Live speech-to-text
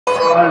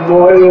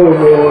boy, oh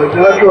boy,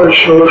 that was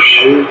so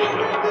sweet.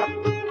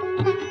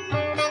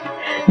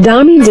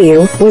 Dami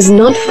Dale was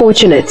not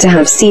fortunate to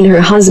have seen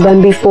her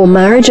husband before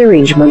marriage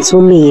arrangements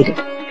were made.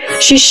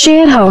 She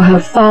shared how her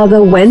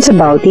father went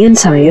about the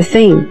entire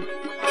thing.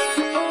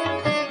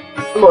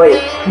 Boy,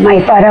 my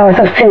father was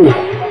a sin.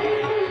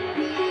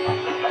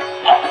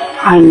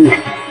 And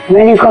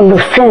when he come to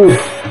sing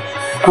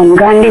from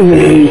Gandhi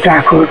village in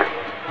Trafford,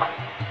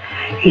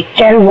 he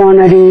tell one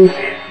of the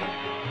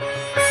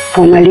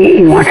family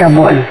he want a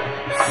ball.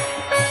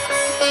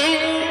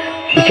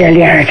 He tell the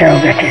writer to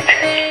get it.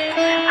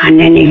 And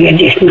then he get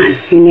this man,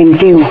 he named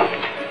Dew.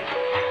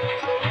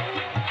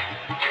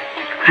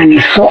 And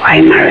he saw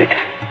I married.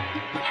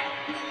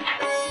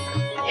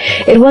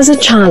 It was a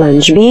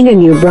challenge being a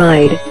new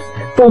bride.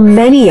 For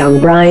many young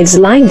brides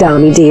like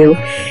Dami Dale,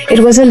 it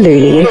was a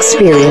learning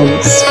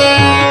experience.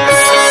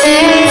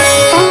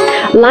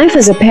 Life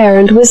as a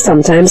parent was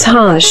sometimes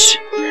harsh.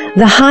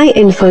 The high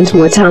infant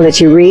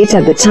mortality rate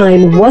at the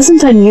time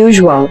wasn't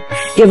unusual,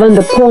 given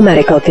the poor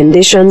medical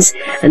conditions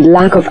and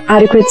lack of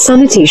adequate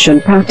sanitation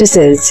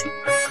practices.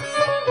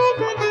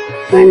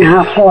 When I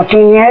have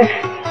 14 years,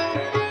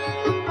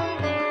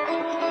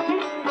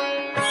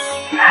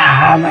 I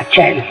have a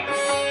child, I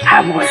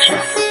have a son.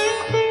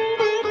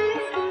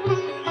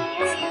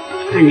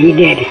 And he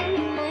did.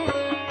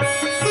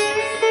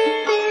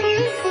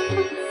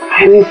 I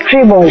have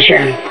 3 boys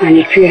and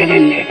he 3 of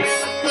them dead.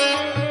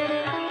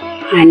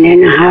 And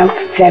then I have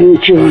 7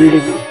 children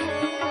living.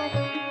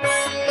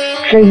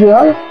 3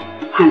 girls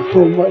and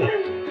 4 boys.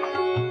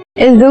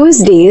 In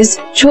those days,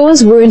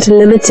 chores weren't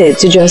limited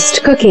to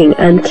just cooking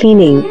and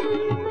cleaning.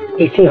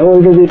 If we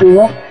hold the way to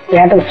work, we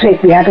have to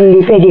sweep, we have to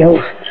leave the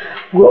house,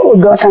 go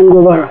dot and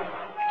go over.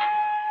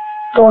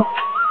 Dot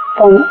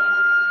from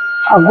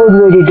a good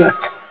way to dot,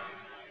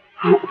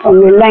 from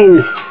the line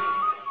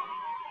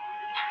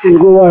and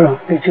go over,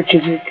 which is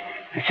it.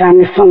 The sun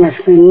is so much,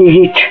 we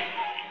need it.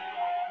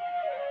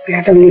 We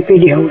have to leave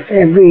the house,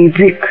 every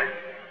brick,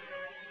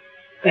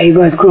 it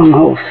was grown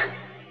house.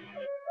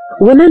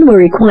 Women were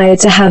required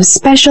to have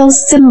special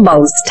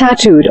symbols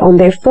tattooed on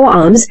their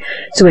forearms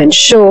to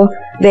ensure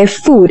their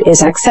food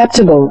is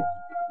acceptable.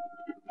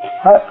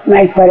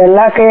 My father,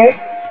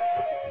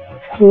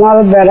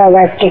 small brother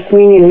wife take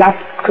me in lap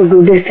to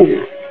do this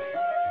thing.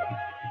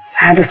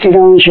 I had to sit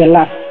down in her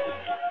lap.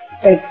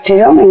 I sit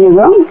down in the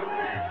ground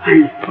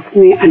and put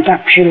me on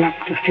top of her lap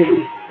to sit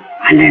down.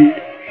 And then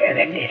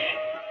like this.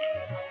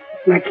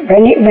 But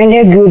when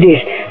they do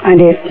this and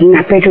they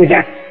nap it with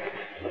that,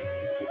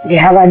 they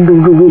have a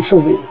do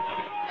so big.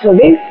 So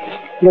big,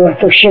 they were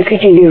to shake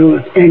it in the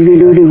road. Then we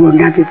do the good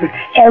now people.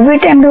 Every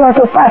time they were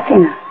to pass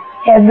in,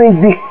 every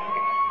week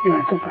they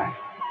were to pass.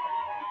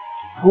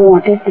 Who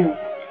wanted to?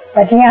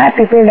 But here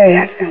people like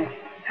that now.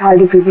 All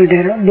the people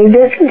there,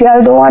 they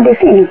all don't want to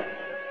see.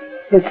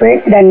 They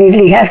pray the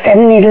needle, he has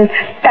 7 needles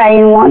tie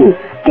in one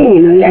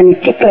thing, and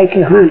it stick like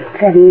your hand,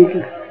 7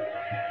 needles.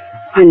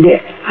 And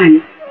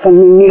from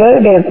the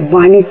needle they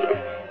bind it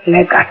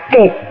like a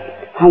tape,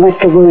 how much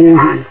to go in your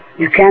hand.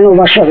 You can't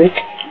overshove it.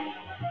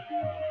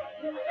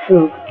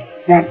 So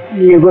that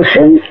they go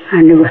sing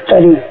and they go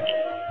study.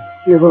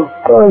 They go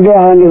close their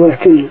eye and they go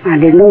sing.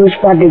 And they know which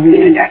part they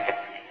be in that.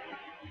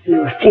 They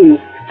go sing,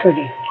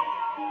 study.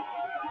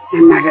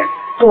 And mother,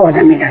 2 of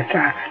them in that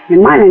class, the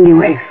man and the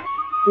wife.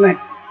 But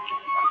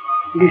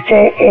they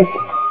say if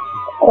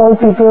old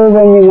people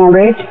when we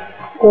married,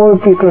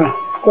 old people,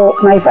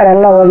 my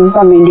father-in-law wasn't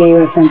coming there, he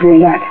was from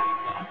Trinidad.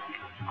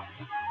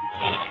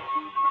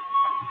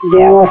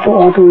 They also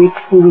want to eat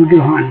food with the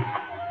hand.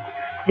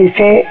 They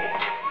say,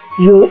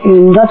 you're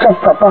not a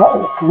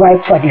proper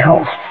wife for the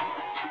house,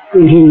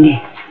 in Hindi.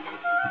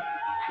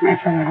 My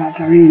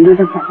father-in-law, you're not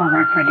a proper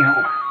wife for the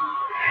house.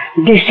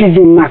 This is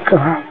the mark to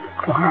have.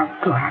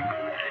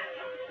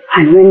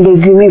 And when they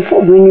give me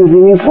food, when you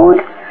give me food,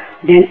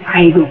 then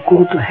I will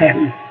go to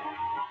heaven.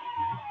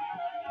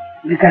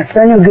 Because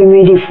when you give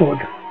me the food,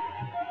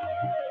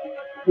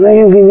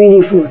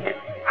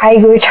 I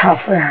go it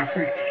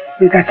halfway.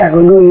 Because I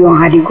go know you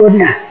don't have the good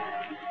now.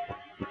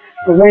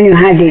 But when you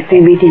have it,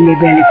 maybe it in the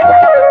belly full.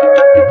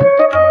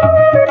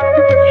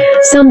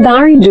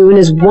 Samdari Doon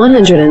is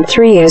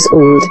 103 years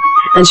old,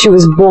 and she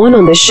was born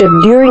on the ship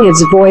during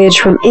its voyage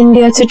from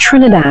India to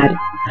Trinidad.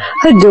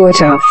 Her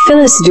daughter,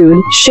 Phyllis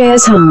Doon,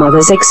 shares her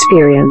mother's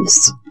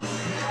experience.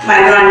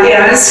 My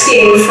grandparents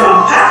came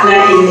from Patna,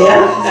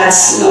 India,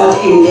 that's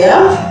North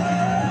India.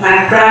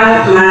 My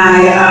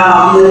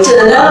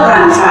maternal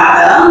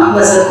grandfather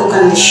was a cook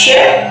on the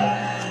ship,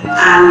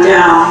 and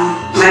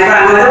my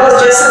grandmother was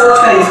just about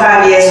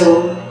 25 years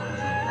old,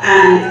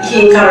 and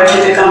he encouraged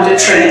her to come to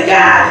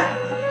Trinidad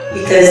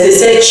because they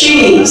said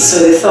chimney, so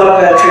they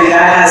thought, well,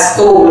 Trinidad has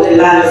gold, the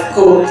land of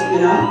gold, you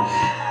know.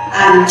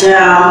 And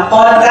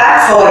on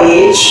that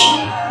voyage,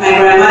 my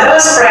grandmother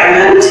was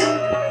pregnant,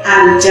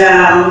 and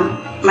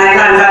my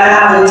grandfather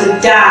happened to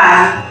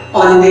die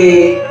on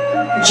the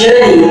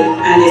journey,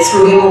 and they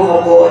threw him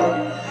overboard.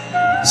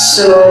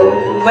 So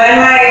when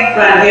my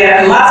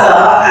grandmother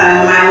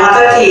and my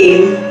mother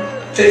came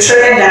to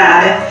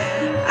Trinidad,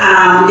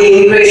 The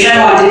immigration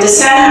wanted to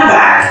send her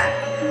back,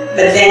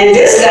 but then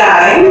this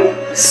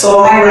guy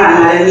saw my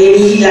grandmother, maybe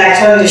he liked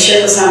her on the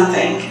ship or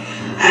something,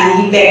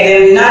 and he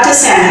begged them not to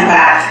send her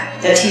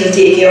back, that he'll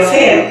take care of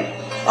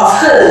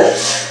her.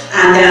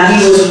 And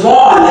he was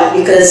warned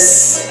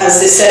because, as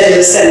they said, they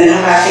were sending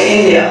her back to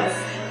India.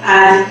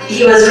 And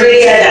he was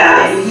really a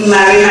darling. He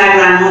married my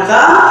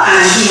grandmother,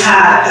 and he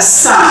had a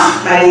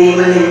son by the name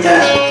of Nyla.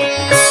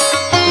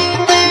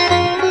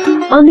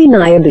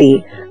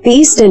 Undeniably, the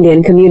East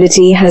Indian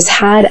community has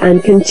had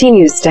and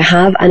continues to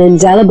have an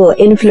indelible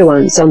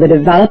influence on the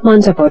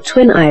development of our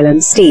twin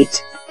island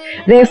state.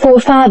 Their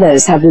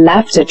forefathers have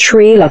left a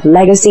trail of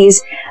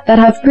legacies that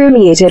have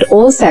permeated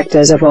all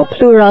sectors of our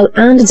plural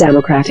and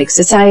democratic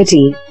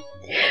society.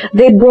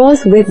 They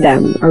brought with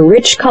them a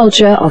rich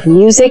culture of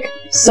music,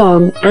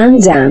 song, and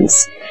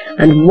dance,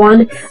 and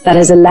one that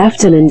has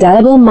left an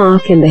indelible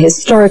mark in the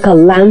historical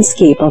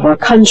landscape of our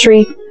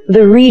country,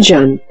 the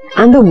region,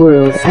 and the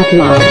world at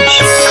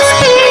large.